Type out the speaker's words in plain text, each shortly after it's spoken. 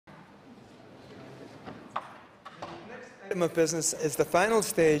item of business is the final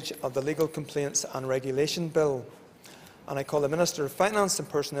stage of the Legal Complaints and Regulation Bill, and I call the Minister of Finance and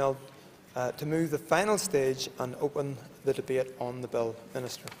Personnel to move the final stage and open the debate on the bill.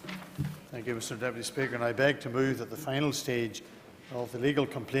 Minister. Thank you, Mr Deputy Speaker, and I beg to move that the final stage of the Legal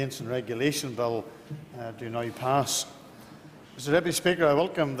Complaints and Regulation Bill do now pass. Mr Deputy Speaker, I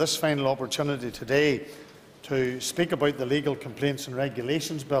welcome this final opportunity today to speak about the Legal Complaints and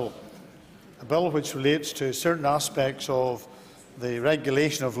Regulations Bill, a bill which relates to certain aspects of the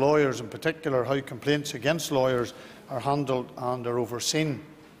regulation of lawyers, in particular how complaints against lawyers are handled and are overseen.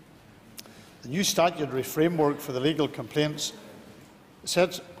 The new statutory framework for the legal complaints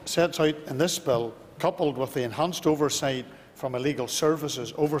sets out in this bill, coupled with the enhanced oversight from a Legal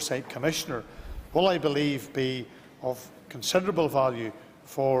Services Oversight Commissioner, will, I believe, be of considerable value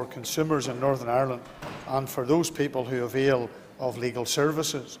for consumers in Northern Ireland and for those people who avail of legal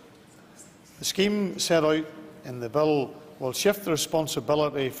services. The scheme set out in the bill will shift the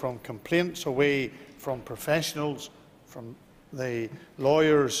responsibility from complaints away from professionals, from the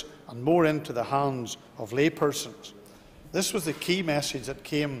lawyers, and more into the hands of laypersons. This was the key message that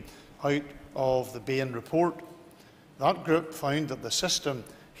came out of the Bain report. That group found that the system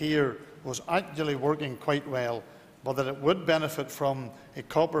here was actually working quite well, but that it would benefit from a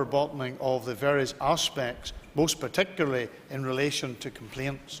copper bottoming of the various aspects, most particularly in relation to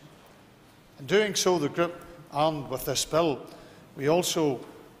complaints. In doing so, the group, and with this bill, we also,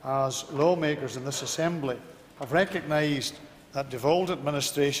 as lawmakers in this Assembly, have recognised that devolved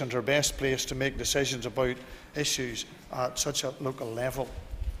administrations are best placed to make decisions about issues at such a local level.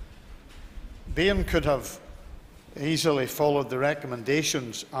 Bain could have easily followed the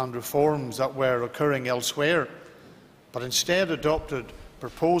recommendations and reforms that were occurring elsewhere, but instead adopted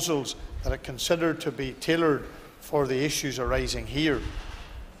proposals that it considered to be tailored for the issues arising here.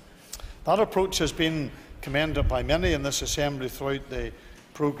 That approach has been commended by many in this Assembly throughout the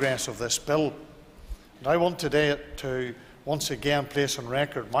progress of this bill. And I want today to once again place on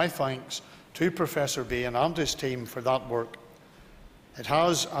record my thanks to Professor Bain and his team for that work. It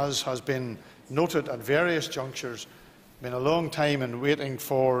has, as has been noted at various junctures, been a long time in waiting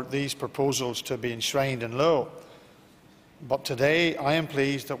for these proposals to be enshrined in law. But today I am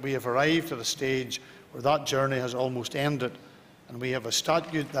pleased that we have arrived at a stage where that journey has almost ended, and we have a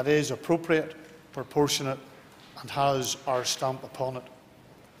statute that is appropriate, proportionate, and has our stamp upon it.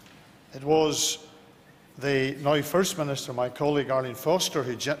 It was the now First Minister, my colleague Arlene Foster,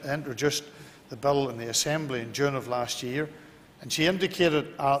 who introduced the bill in the Assembly in June of last year, and she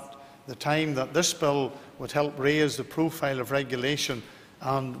indicated at the time that this bill would help raise the profile of regulation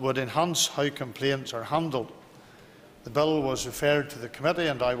and would enhance how complaints are handled. The bill was referred to the committee,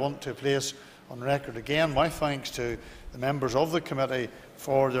 and I want to place on record again my thanks to the members of the committee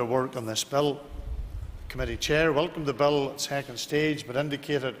for their work on this bill. The committee chair welcomed the bill at second stage, but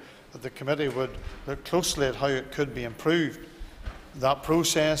indicated that the committee would look closely at how it could be improved. That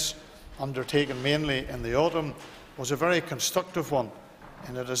process, undertaken mainly in the autumn, was a very constructive one,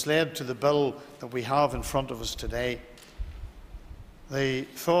 and it has led to the bill that we have in front of us today. Through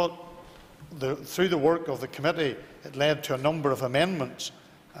the work of the committee, it led to a number of amendments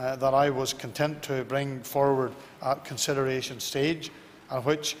that I was content to bring forward at consideration stage, and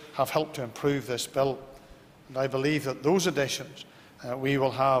which have helped to improve this bill. And I believe that those additions we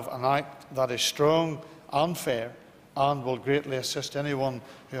will have an Act that is strong and fair, and will greatly assist anyone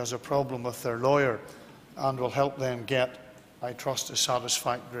who has a problem with their lawyer, and will help them get, I trust, a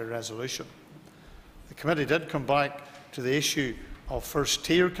satisfactory resolution. The committee did come back to the issue of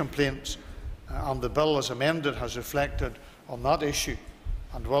first-tier complaints, and the bill as amended has reflected on that issue,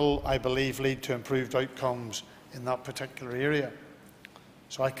 and will, I believe, lead to improved outcomes in that particular area.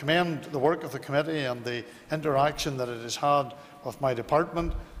 So I commend the work of the committee and the interaction that it has had with my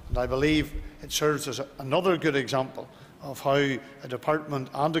department, and I believe it serves as another good example of how a department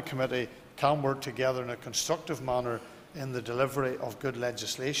and a committee can work together in a constructive manner in the delivery of good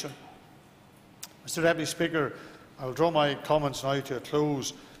legislation. Mr Deputy Speaker, I will draw my comments now to a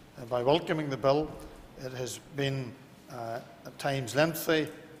close by welcoming the bill. It has been at times lengthy,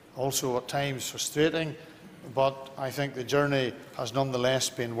 also at times frustrating, but I think the journey has nonetheless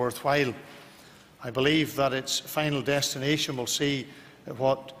been worthwhile. I believe that its final destination will see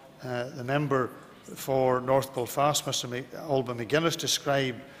what the member for North Belfast, Mr Alban McGuinness,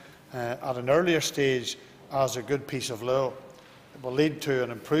 described at an earlier stage as a good piece of law. It will lead to an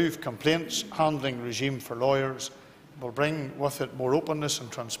improved complaints handling regime for lawyers. It will bring with it more openness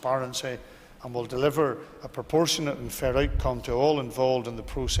and transparency, and will deliver a proportionate and fair outcome to all involved in the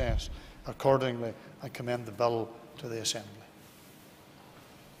process. Accordingly, I commend the bill to the Assembly.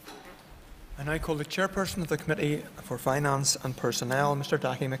 I now call the Chairperson of the Committee for Finance and Personnel, Mr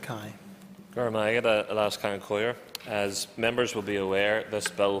Daithí Mackay. As members will be aware, this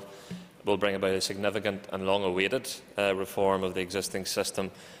bill will bring about a significant and long-awaited reform of the existing system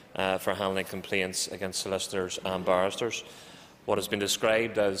for handling complaints against solicitors and barristers. What has been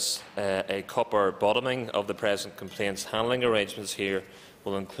described as a copper bottoming of the present complaints handling arrangements here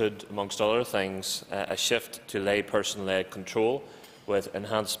will include, amongst other things, a shift to layperson-led control with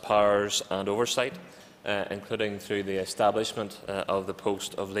enhanced powers and oversight, including through the establishment of the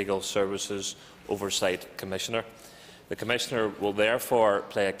post of Legal Services Oversight Commissioner. The Commissioner will therefore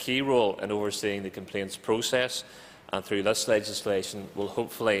play a key role in overseeing the complaints process, and through this legislation will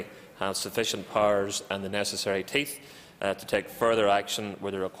hopefully have sufficient powers and the necessary teeth to take further action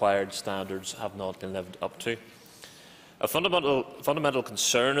where the required standards have not been lived up to. A fundamental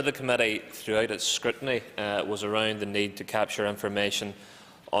concern of the Committee throughout its scrutiny was around the need to capture information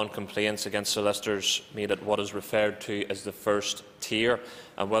on complaints against solicitors made at what is referred to as the first tier,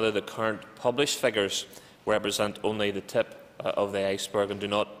 and whether the current published figures represent only the tip of the iceberg and do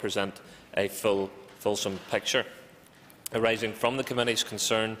not present a fulsome picture. Arising from the Committee's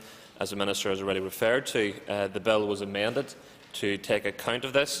concern, as the Minister has already referred to, the bill was amended to take account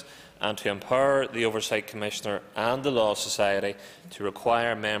of this and to empower the Oversight Commissioner and the Law Society to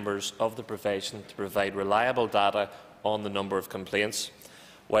require members of the profession to provide reliable data on the number of complaints.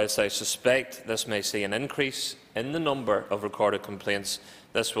 Whilst I suspect this may see an increase in the number of recorded complaints,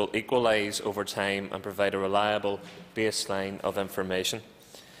 this will equalise over time and provide a reliable baseline of information.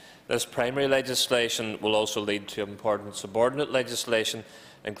 This primary legislation will also lead to important subordinate legislation,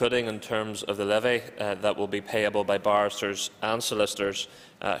 including in terms of the levy that will be payable by barristers and solicitors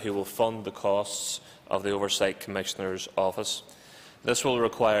who will fund the costs of the Oversight Commissioner's office. This will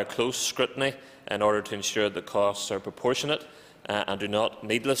require close scrutiny in order to ensure that costs are proportionate and do not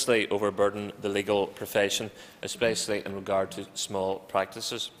needlessly overburden the legal profession, especially in regard to small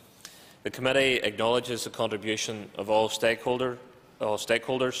practices. The Committee acknowledges the contribution of all stakeholders,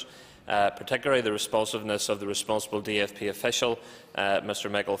 particularly the responsiveness of the responsible DFP official, Mr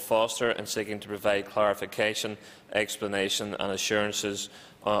Michael Foster, in seeking to provide clarification, explanation and assurances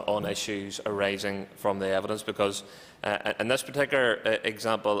on issues arising from the evidence, because in this particular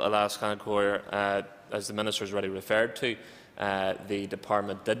example, Alas Khancoir, as the Minister has already referred to, the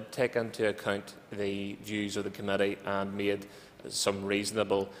Department did take into account the views of the Committee and made some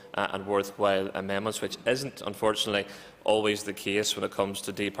reasonable and worthwhile amendments, which isn't, unfortunately, always the case when it comes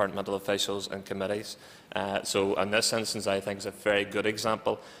to departmental officials and committees. So in this instance, I think is a very good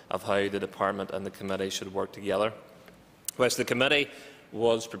example of how the Department and the Committee should work together. Whilst the Committee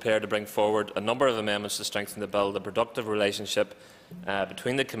was prepared to bring forward a number of amendments to strengthen the bill, the productive relationship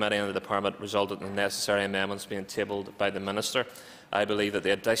between the Committee and the Department resulted in the necessary amendments being tabled by the Minister. I believe that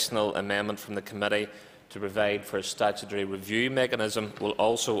the additional amendment from the Committee to provide for a statutory review mechanism will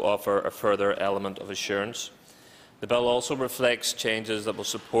also offer a further element of assurance. The bill also reflects changes that will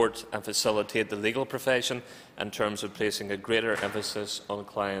support and facilitate the legal profession in terms of placing a greater emphasis on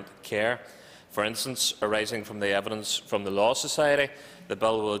client care. For instance, arising from the evidence from the Law Society, the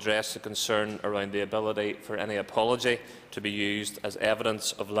bill will address the concern around the ability for any apology to be used as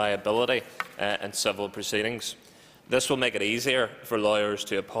evidence of liability in civil proceedings. This will make it easier for lawyers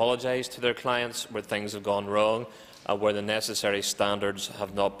to apologise to their clients where things have gone wrong and where the necessary standards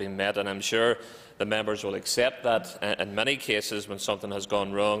have not been met, and I am sure the members will accept that in many cases when something has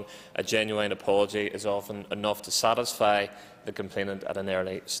gone wrong, a genuine apology is often enough to satisfy the complainant at an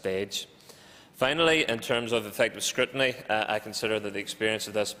early stage. Finally, in terms of effective scrutiny, I consider that the experience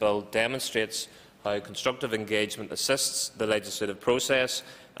of this bill demonstrates how constructive engagement assists the legislative process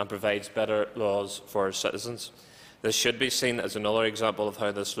and provides better laws for our citizens. This should be seen as another example of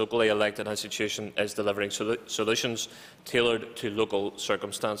how this locally elected institution is delivering solutions tailored to local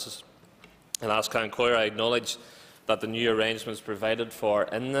circumstances. In Alas Khancoir, I acknowledge that the new arrangements provided for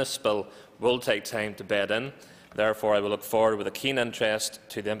in this bill will take time to bed in. Therefore, I will look forward with a keen interest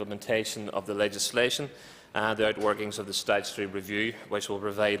to the implementation of the legislation and the outworkings of the statutory review, which will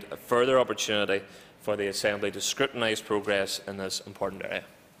provide a further opportunity for the Assembly to scrutinise progress in this important area.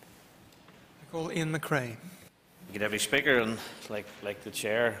 I call Ian McCrae. Deputy Speaker, and like the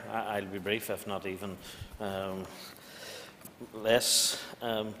Chair, I'll be brief, if not even less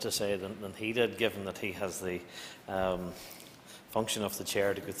to say than he did, given that he has the function of the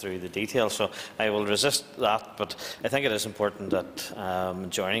Chair to go through the details. So I will resist that, but I think it is important that,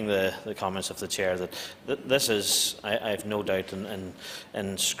 joining the comments of the Chair, that this is, I have no doubt,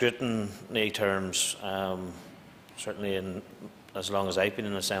 in scrutiny terms, certainly in as long as I've been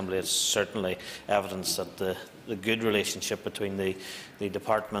in Assembly, it's certainly evidence that the good relationship between the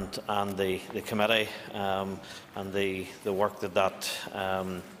department and the committee, and the work that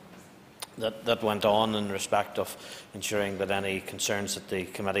went on in respect of ensuring that any concerns that the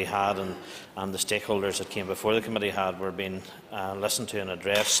committee had and the stakeholders that came before the committee had were being listened to and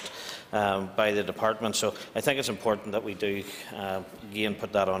addressed by the department. So I think it's important that we do again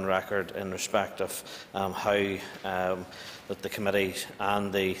put that on record in respect of how that the committee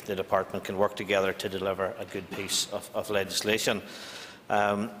and the department can work together to deliver a good piece of legislation.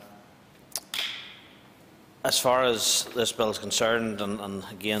 As far as this bill is concerned, and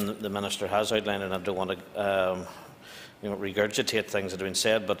again the Minister has outlined, and I don't want to regurgitate things that have been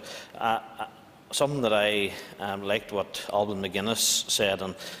said, but something that I liked what Alban McGuinness said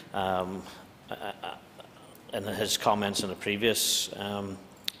in his comments in a previous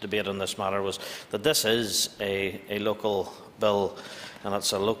debate on this matter was that this is a local bill, and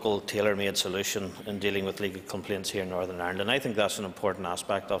it's a local tailor-made solution in dealing with legal complaints here in Northern Ireland. And I think that's an important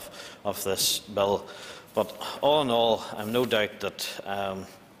aspect of this bill. But all in all, I have no doubt that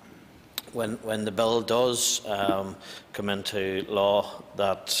when the bill does come into law,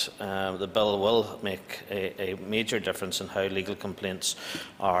 that the bill will make a major difference in how legal complaints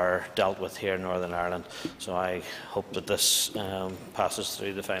are dealt with here in Northern Ireland. So I hope that this passes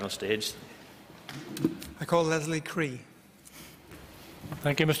through the final stage. I call Leslie Cree.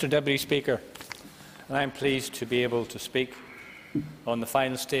 Thank you, Mr. Deputy Speaker. And I am pleased to be able to speak on the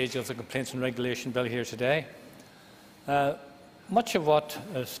final stage of the Complaints and Regulation Bill here today. Much of what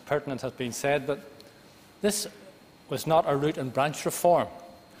is pertinent has been said, but this was not a root and branch reform,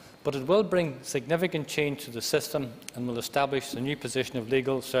 but it will bring significant change to the system and will establish the new position of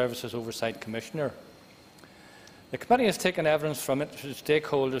Legal Services Oversight Commissioner. The committee has taken evidence from interested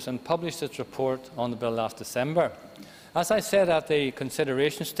stakeholders and published its report on the bill last December. As I said at the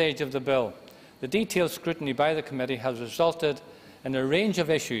consideration stage of the bill, the detailed scrutiny by the committee has resulted in a range of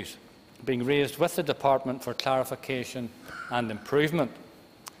issues being raised with the Department for clarification and improvement.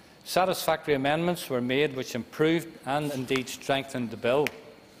 Satisfactory amendments were made which improved and indeed strengthened the bill.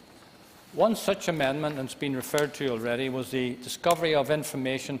 One such amendment, and it's been referred to already, was the discovery of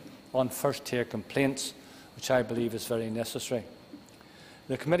information on first-tier complaints, which I believe is very necessary.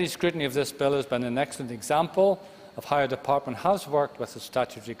 The committee's scrutiny of this bill has been an excellent example of how a department has worked with the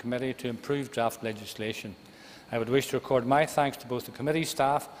statutory committee to improve draft legislation. I would wish to record my thanks to both the committee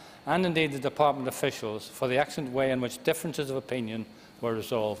staff and indeed the department officials for the excellent way in which differences of opinion were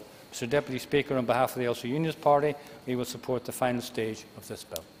resolved. Mr. Deputy Speaker, on behalf of the Ulster Unionist Party, we will support the final stage of this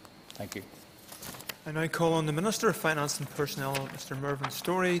bill. Thank you. I now call on the Minister of Finance and Personnel, Mr. Mervyn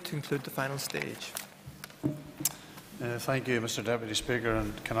Storey, to conclude the final stage. Thank you, Mr. Deputy Speaker,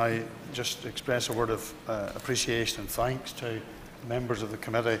 and can I just express a word of appreciation and thanks to members of the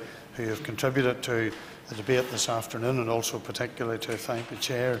committee who have contributed to the debate this afternoon, and also particularly to thank the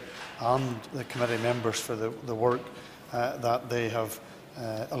Chair and the committee members for the work that they have,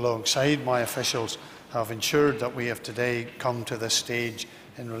 alongside my officials, have ensured that we have today come to this stage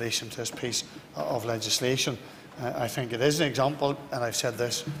in relation to this piece of legislation. I think it is an example, and I've said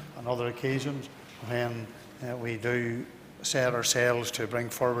this on other occasions, when we do set ourselves to bring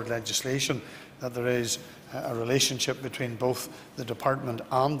forward legislation, that there is a relationship between both the department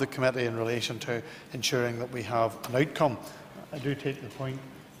and the committee in relation to ensuring that we have an outcome. I do take the point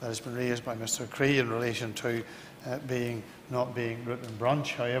that has been raised by Mr. Cree in relation to not being root and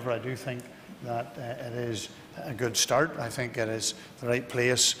branch. However, I do think that it is a good start. I think it is the right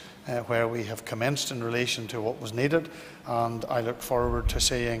place where we have commenced in relation to what was needed, and I look forward to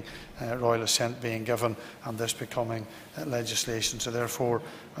seeing royal assent being given and this becoming legislation. So therefore,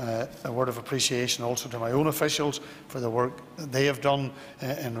 a word of appreciation also to my own officials for the work that they have done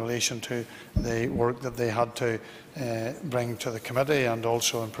in relation to the work that they had to bring to the committee, and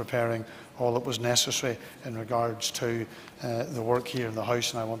also in preparing all that was necessary in regards to the work here in the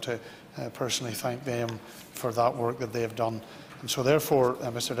House, and I want to personally thank them for that work that they have done. And so therefore,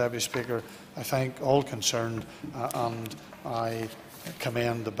 Mr. Deputy Speaker, I thank all concerned and I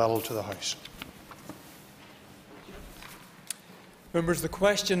commend the bill to the House. Members, the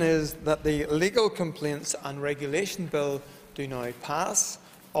question is that the Legal Complaints and Regulation Bill do now pass.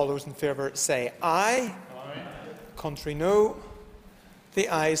 All those in favour say aye. Aye. Contrary, no. The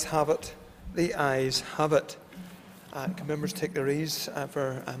ayes have it. The ayes have it. Can members take their ease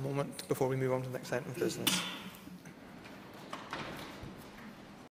for a moment before we move on to the next item of business?